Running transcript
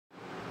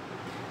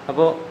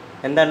അപ്പോൾ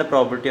എന്താണ്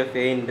probability of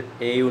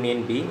A union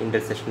B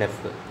intersection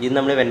F? ഇത്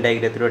നമ്മൾ വെൻ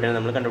ഡയഗ്രത്തിലൂടെയാണ്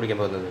നമ്മൾ കണ്ടുപിടിക്കാൻ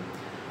പോകുന്നത്.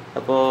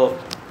 അപ്പോൾ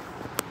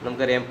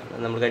നമുക്കറിയാം,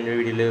 നമ്മൾ കഴിഞ്ഞ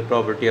വീഡിയോയിൽ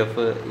പ്രോബിലിറ്റി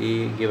ഓഫ് ഈ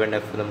ഗിവൺ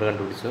എഫ് നമ്മൾ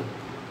കണ്ടുപിടിച്ചു.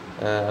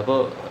 അപ്പോൾ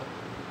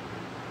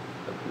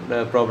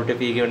probability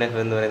of E given F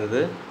എന്ന്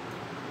പറയുന്നത്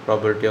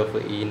probability of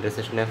E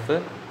intersection F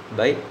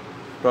by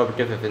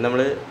probability of F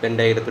നമ്മൾ വെൻ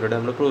ഡയഗ്രത്തിലൂടെ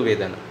നമ്മൾ പ്രൂവ്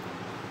ചെയ്തതാണ്.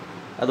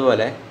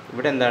 അതുപോലെ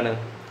ഇവിടെ എന്താണ്,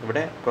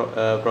 ഇവിടെ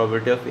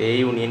probability of A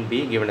union be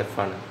given F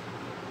ആണ്.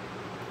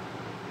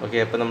 ഓക്കെ,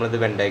 അപ്പോൾ നമ്മളിത്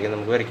വെൻ ഡയഗ്രം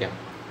നമുക്ക് വരയ്ക്കാം.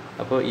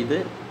 അപ്പോൾ ഇത്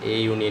എ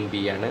യൂണിയൻ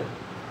ബി ആണ്,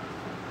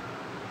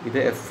 ഇത്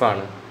എഫ്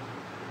ആണ്.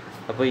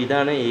 അപ്പോൾ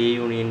ഇതാണ് A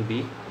union B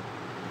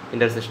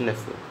intersection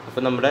F.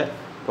 അപ്പോൾ നമ്മുടെ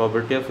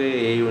probability of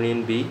A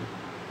union be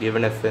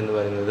given F എന്ന്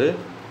പറയുന്നത്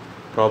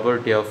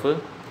probability of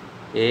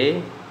A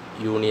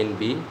union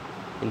B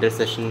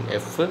intersection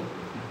F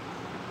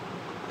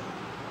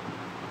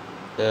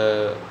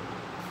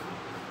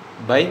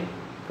by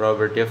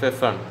probability of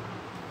F ആണ്.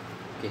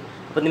 ഓക്കെ,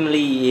 അപ്പോൾ നമ്മൾ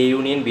ഈ എ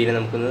യൂണിയൻ ബിനെ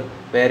നമുക്കൊന്ന്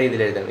വേറെ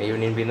ഇതിൽ എഴുതാം. എ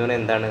യൂണിയൻ ബി എന്ന്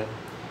പറഞ്ഞാൽ എന്താണ്?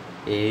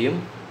 എയും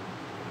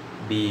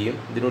ബിയും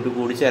ഇതിനോട്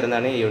കൂടി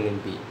ചേർന്നാണ് എ യൂണിയൻ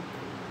ബി.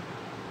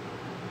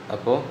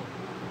 അപ്പോൾ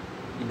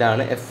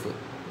ഇതാണ് എഫ്.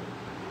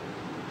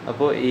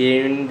 അപ്പോൾ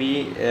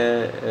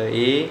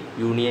A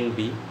union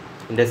B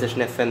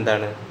intersection F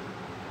എന്താണ്?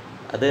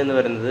 അത് എന്ന്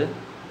പറയുന്നത്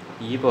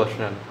ഈ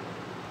പോർഷനാണ്.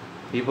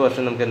 ഈ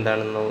പോർഷൻ നമുക്ക്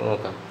എന്താണെന്ന്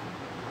നോക്കാം.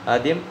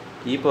 ആദ്യം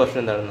ഈ പോർഷൻ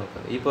എന്താണെന്ന്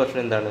നോക്കാം. ഈ പോർഷൻ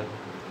എന്താണ്?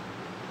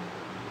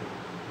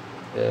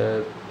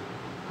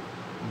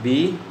 ബി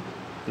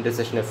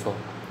ഇൻ്റർസെക്ഷൻ എഫ്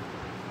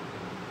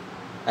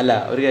അല്ല,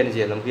 ഒരു കാര്യം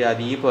ചെയ്യാം, നമുക്ക്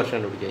ആദ്യം ഈ പോർഷൻ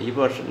കണ്ടുപിടിക്കാം. ഈ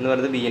പോർഷൻ എന്ന്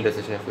പറയുന്നത് ബി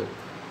ഇൻ്റർസെക്ഷൻ എഫ്,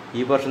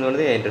 ഈ പോർഷൻ എന്ന്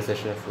പറയുന്നത് എ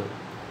ഇൻ്റർസെക്ഷൻ എഫ്.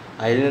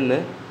 അതിൽ നിന്ന്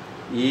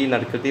ഈ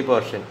നടുക്കത്തെ ഈ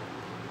portion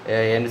A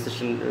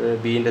intersection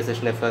B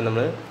intersection F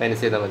നമ്മൾ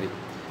മൈനസ് ചെയ്താൽ മതി.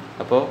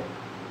 അപ്പോൾ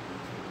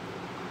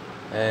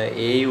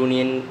A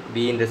union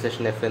B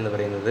intersection F എന്ന്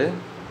പറയുന്നത്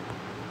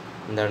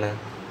എന്താണ്?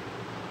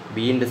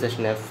 B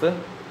intersection F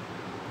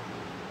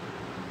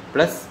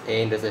plus A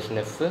intersection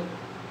F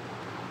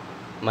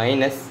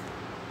minus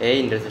A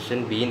intersection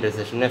B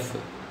intersection F.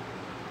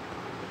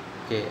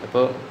 Okay,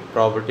 അപ്പോൾ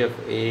probability of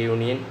A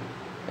union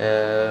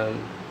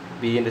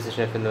B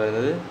intersection F എന്ന്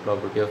പറയുന്നത്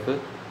probability of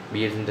B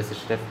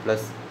intersection F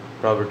plus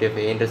probability of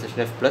A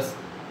intersection F plus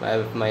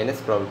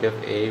minus probability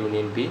of A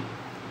union B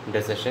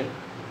intersection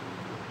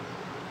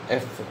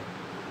F.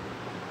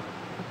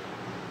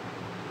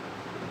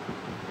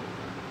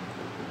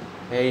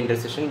 A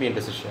intersection B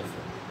intersection F.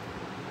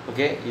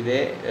 Okay, ഇതേ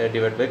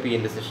divide by P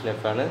intersection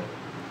F ആണ്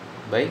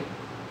by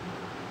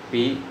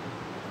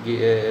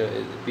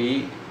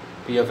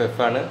P of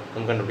F ആണ്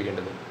നമുക്ക്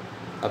കണ്ടുപിടിക്കേണ്ടത്.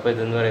 അപ്പോൾ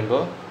ഇതെന്ന്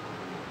പറയുമ്പോൾ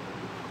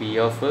P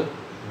of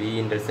B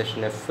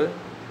intersection F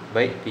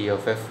by P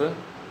of F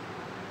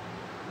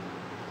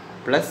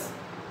plus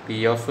P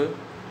of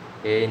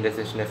A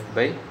intersection F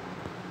by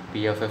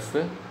P of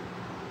F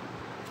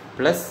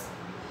plus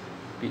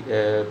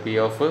P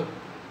of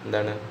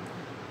എന്താണ്?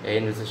 A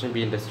intersection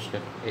B intersection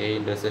F, A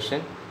intersection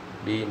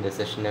B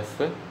intersection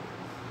F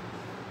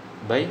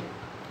by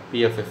P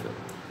of F.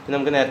 ഇത്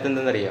നമുക്ക് നേരത്തെ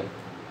എന്തെന്നറിയാം,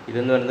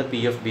 ഇതെന്ന് പറയുന്നത് P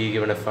of be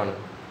given F ആണ്.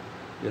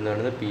 ഇതെന്ന്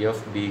പറയുന്നത് P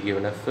of be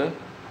given F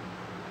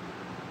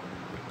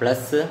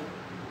plus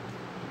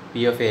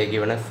P of A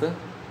given F,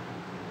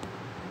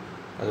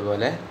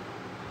 അതുപോലെ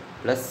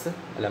പ്ലസ്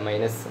അല്ല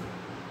മൈനസ്,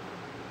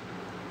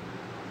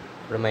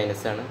 ഇവിടെ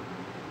മൈനസ് ആണ്.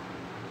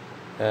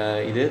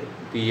 ഇത്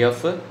P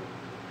of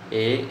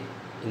A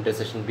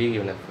intersection be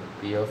given F,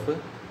 P of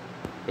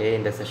A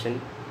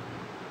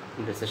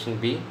intersection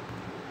be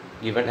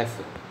given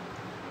F.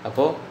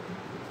 അപ്പോൾ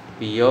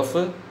P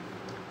of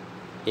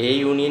A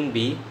union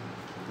be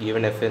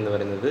given F എന്ന്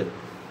പറയുന്നത്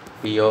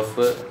P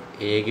of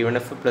A given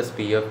F plus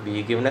P of be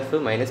given F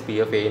minus P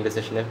of A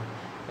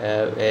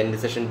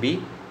intersection be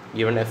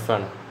given F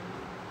ആണ്.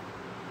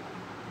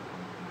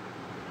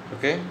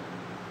 Okay,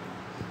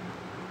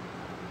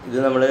 ഇത്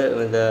നമ്മൾ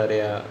എന്താ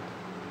പറയുക,